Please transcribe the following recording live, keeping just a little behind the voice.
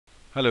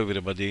Hello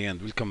everybody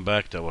and welcome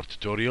back to our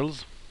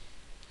tutorials.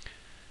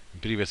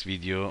 In previous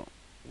video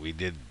we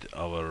did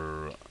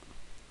our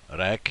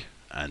rack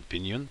and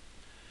pinion,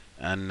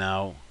 and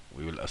now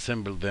we will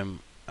assemble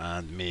them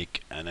and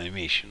make an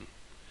animation.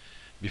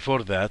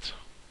 Before that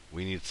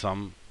we need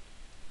some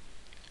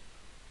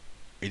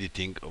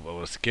editing of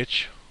our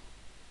sketch.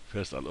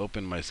 First I'll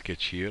open my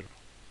sketch here,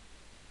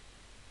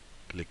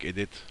 click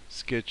edit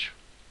sketch.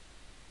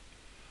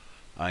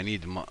 I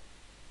need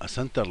a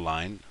center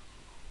line.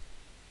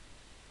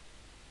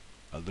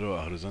 I'll draw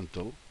a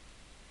horizontal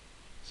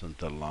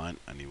center line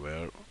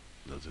anywhere,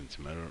 doesn't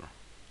matter.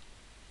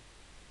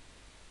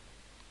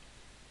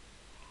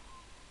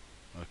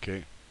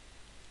 Okay,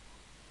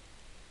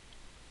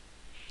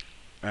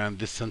 and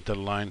this center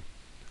line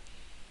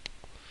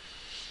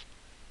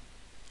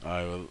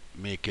I will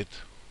make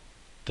it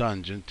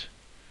tangent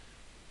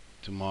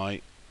to my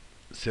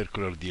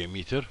circular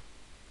diameter.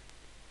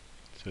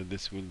 So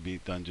this will be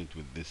tangent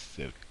with this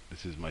circle.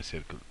 This is my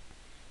circle,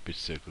 pitch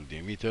circle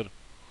diameter.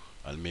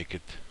 I'll make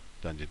it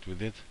tangent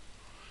with it.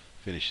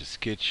 Finish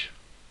sketch.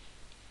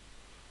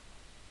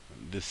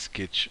 This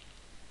sketch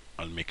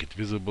I'll make it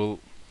visible.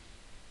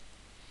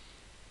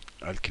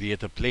 I'll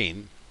create a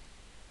plane,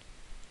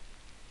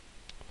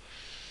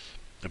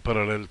 a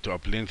parallel to a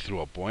plane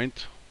through a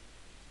point,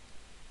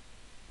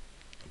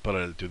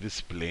 parallel to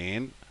this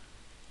plane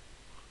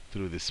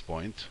through this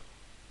point.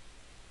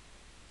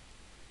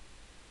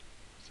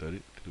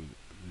 Through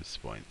this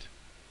point.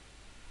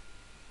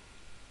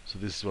 So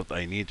this is what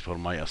I need for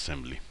my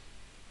assembly.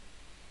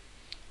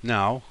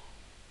 Now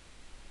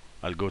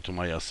I'll go to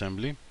my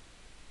assembly.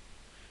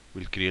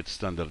 We'll create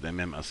standard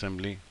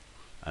assembly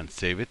and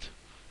save it.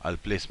 I'll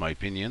place my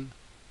pinion.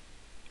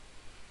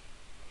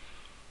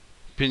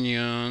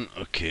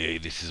 Okay,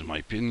 this is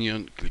my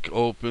pinion. Click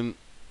open,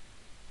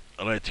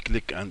 right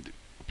click and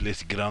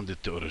place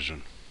grounded to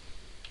origin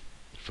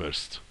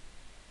first.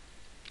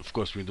 Of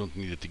course we don't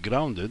need it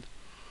grounded,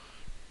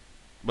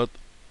 but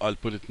I'll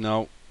put it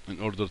now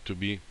in order to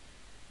be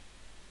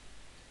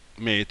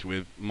made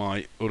with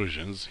my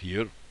origins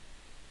here.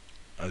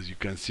 As you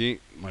can see,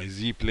 my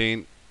Z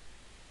plane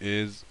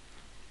is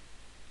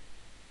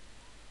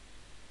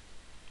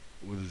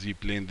with Z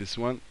plane, this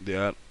one, they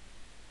are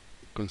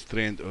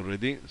constrained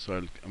already, so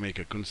I'll make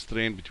a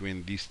constraint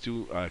between these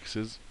two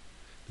axes.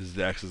 This is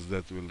the axis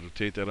that will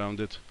rotate around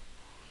it.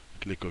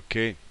 Click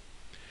OK.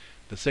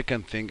 The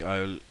second thing,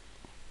 I'll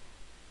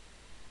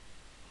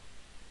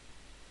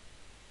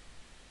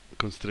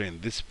constrain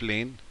this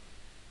plane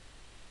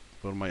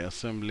for my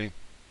assembly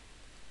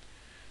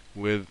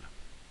with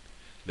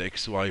the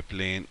XY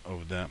plane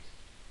of the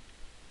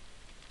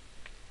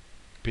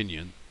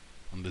pinion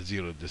on the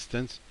 0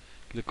 distance.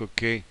 Click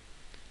OK.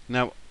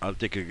 Now I'll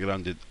take a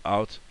grounded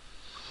out.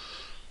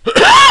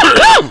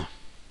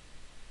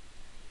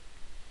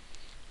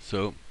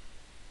 So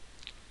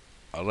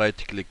I'll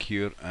right click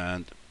here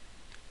and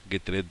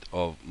get rid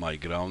of my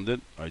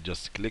grounded. I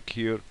just click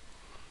here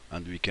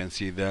and we can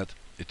see that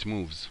it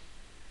moves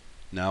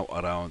now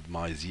around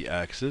my Z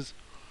axis.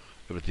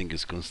 Everything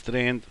is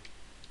constrained.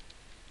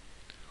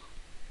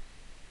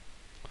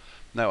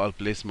 Now I'll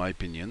place my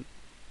pinion.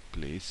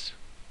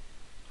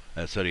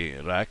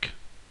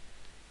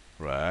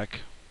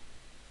 Rack,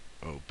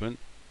 open.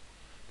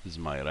 This is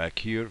my rack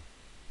here.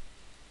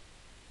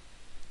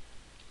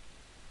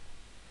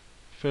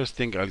 First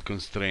thing, I'll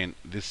constrain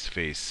this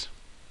face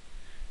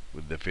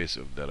with the face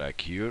of the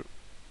rack here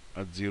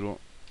at 0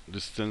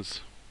 distance.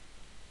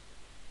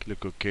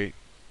 Click OK.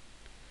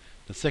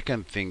 The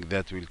second thing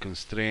that will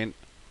constrain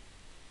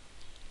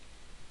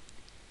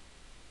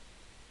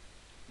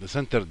the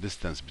center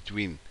distance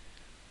between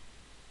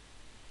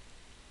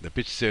the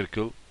pitch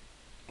circle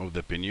of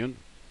the pinion.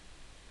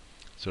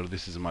 So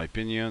this is my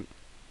pinion.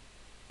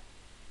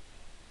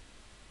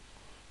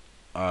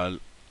 I'll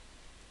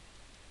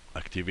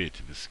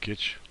activate the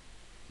sketch,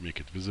 make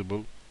it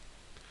visible.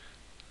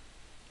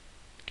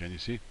 Can you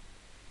see?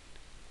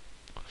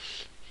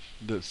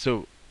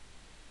 So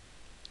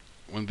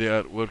when they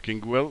are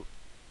working well,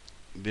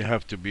 they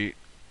have to be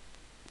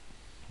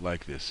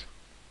like this.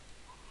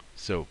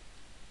 So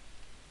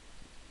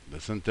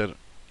the center,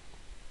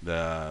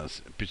 the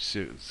pitch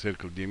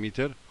circle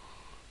diameter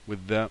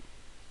with the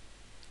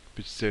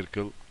pitch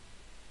circle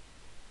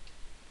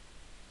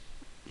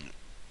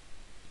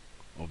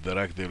of the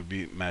rack, they will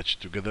be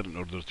matched together in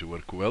order to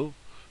work well.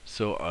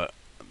 So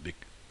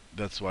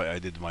that's why I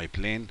did my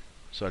plane.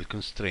 So I'll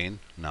constrain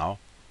now.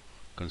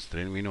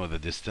 We know the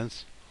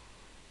distance.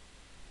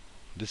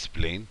 This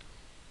plane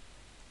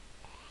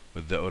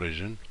with the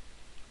origin,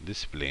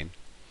 this plane,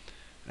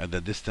 and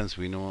the distance,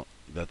 we know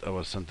that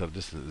our center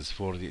distance is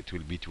 40. It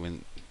will be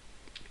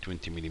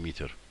 20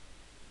 millimeter.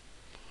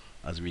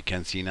 As we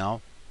can see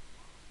now,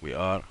 we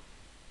are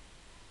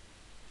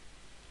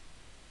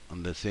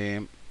on the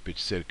same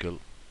pitch circle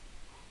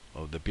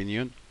of the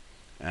pinion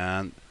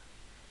and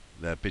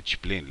the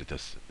pitch plane, let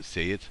us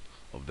say it,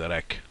 of the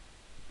rack.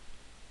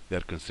 They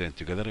are constrained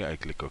together. I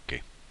click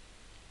OK.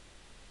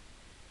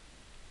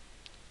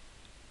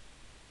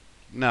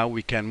 Now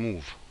we can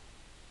move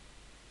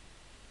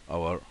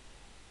our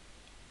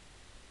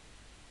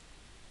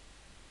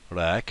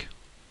rack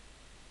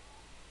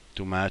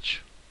to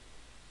match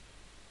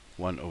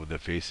one of the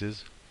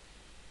faces.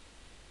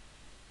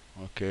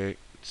 Okay,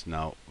 it's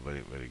now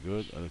very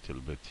good. A little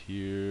bit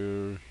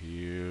here,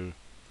 here.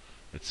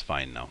 It's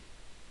fine now,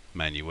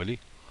 manually.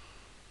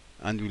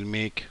 And we'll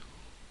make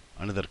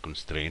another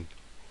constraint.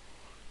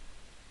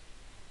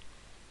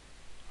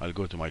 I'll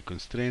go to my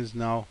constraints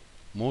now,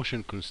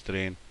 motion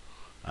constraint,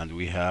 and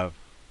we have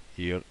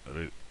here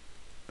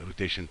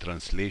rotation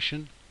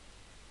translation.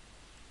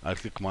 I'll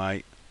click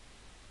my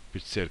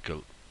pitch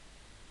circle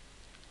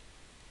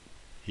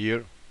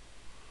here,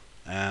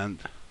 and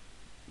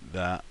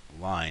the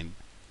line,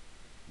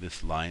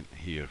 this line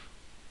here,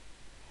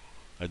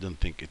 I don't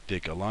think it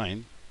take a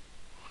line.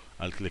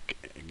 I'll click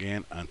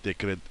again and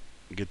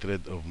get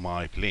rid of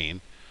my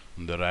plane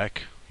on the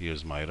rack.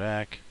 Here's my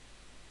rack.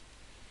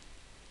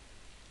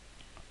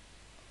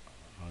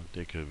 I'll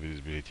take the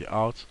visibility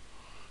out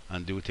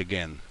and do it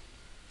again.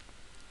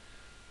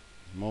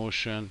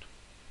 Motion,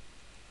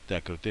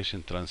 take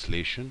rotation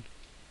translation,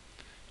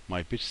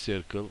 my pitch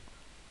circle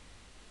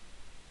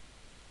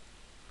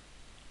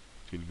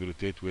will be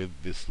rotate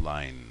with this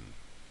line.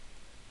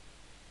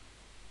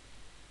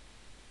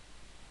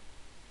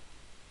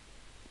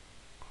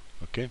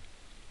 Okay,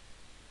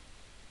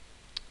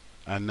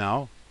 and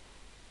now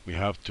we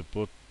have to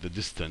put the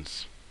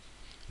distance.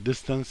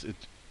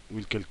 It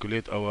will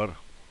calculate our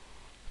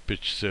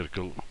pitch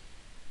circle.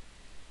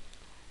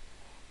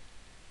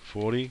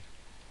 40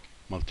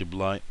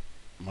 multiply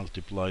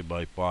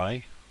by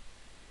pi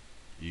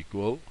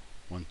equal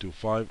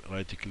 125.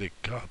 Right click,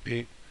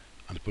 copy,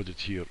 and put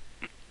it here.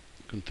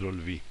 Control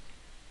V.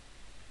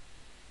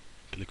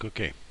 Click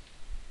OK.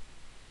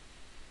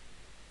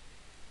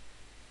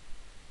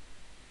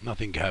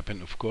 Nothing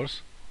happened, of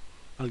course.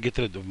 I'll get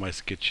rid of my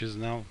sketches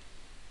now.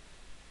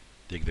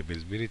 Take the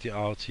visibility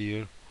out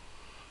here.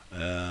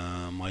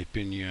 My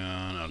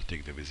pinion, I'll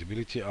take the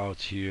visibility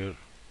out here.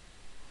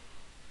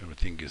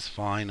 Everything is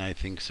fine, I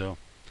think so.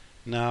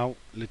 Now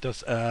let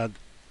us add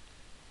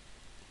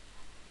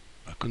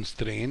a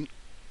constraint,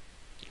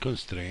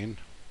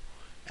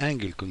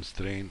 angle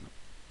constraint.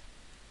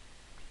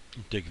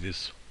 Take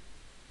this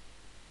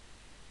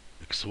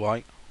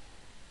XY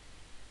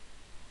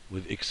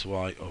with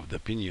XY of the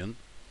pinion.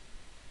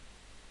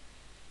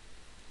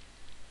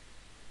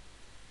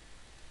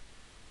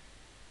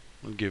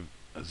 We'll give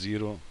a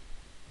zero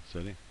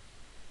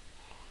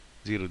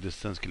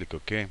distance, click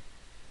OK.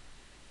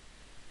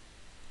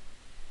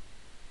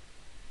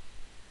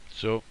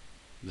 So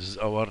this is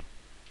our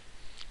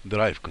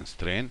drive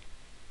constraint.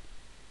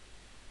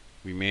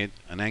 We made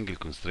an angle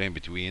constraint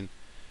between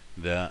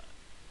the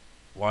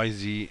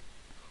YZ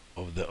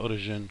of the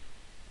origin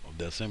of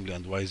the assembly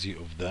and YZ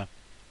of the,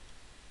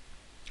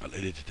 I'll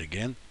edit it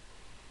again.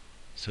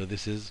 So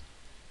this is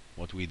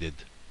what we did,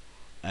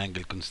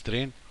 angle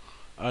constraint.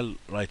 I'll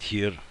write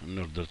here in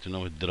order to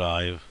know it,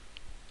 drive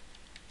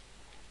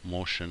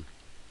motion,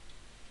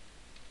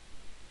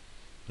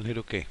 and hit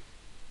OK.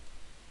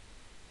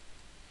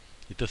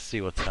 Let us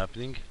see what's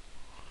happening.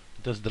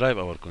 Let us drive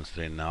our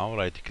constraint now.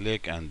 Right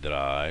click and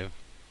drive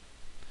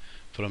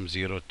from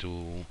 0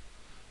 to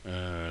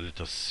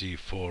let us see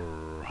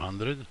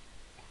 400,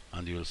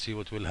 and you will see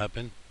what will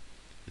happen.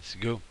 Let's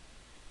go.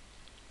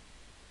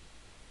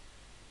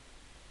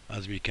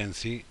 As we can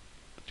see,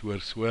 it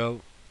works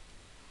well.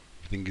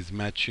 Everything is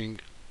matching,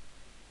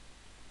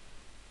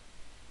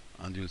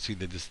 and you'll see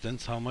the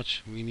distance, how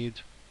much we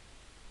need.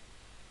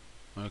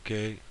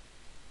 Okay,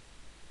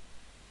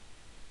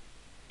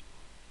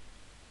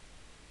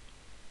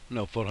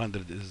 no,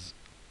 400 is,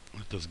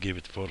 let us give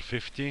it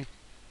 450.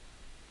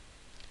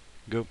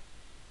 Go,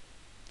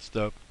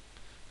 stop,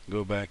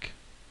 go back.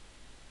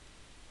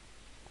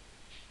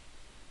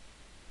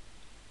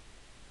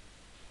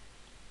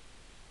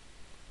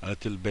 A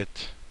little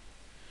bit,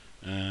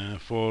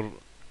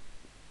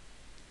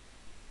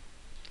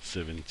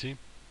 470.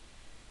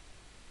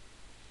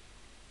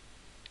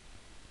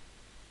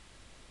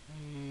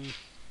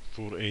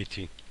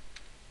 480.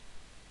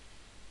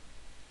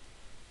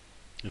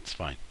 It's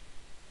fine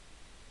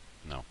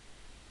now.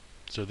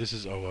 So this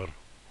is our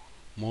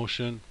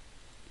motion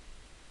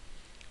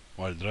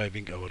while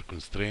driving our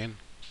constraint.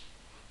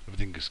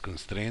 Everything is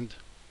constrained.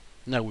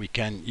 Now we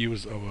can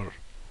use our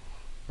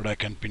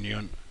rack and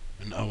pinion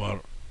in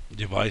our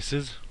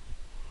devices.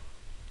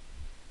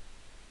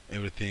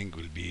 Everything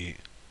will be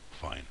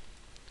fine.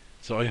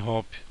 So I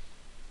hope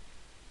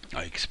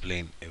I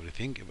explained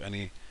everything. If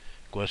any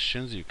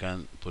questions, you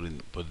can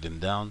put them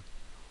down.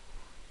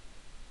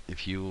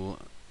 If you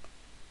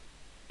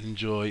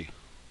enjoy,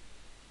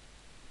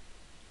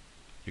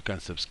 you can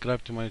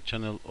subscribe to my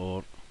channel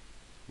or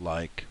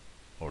like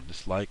or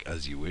dislike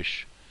as you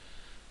wish.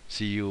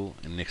 See you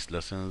in next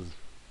lessons.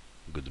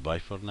 Goodbye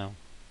for now.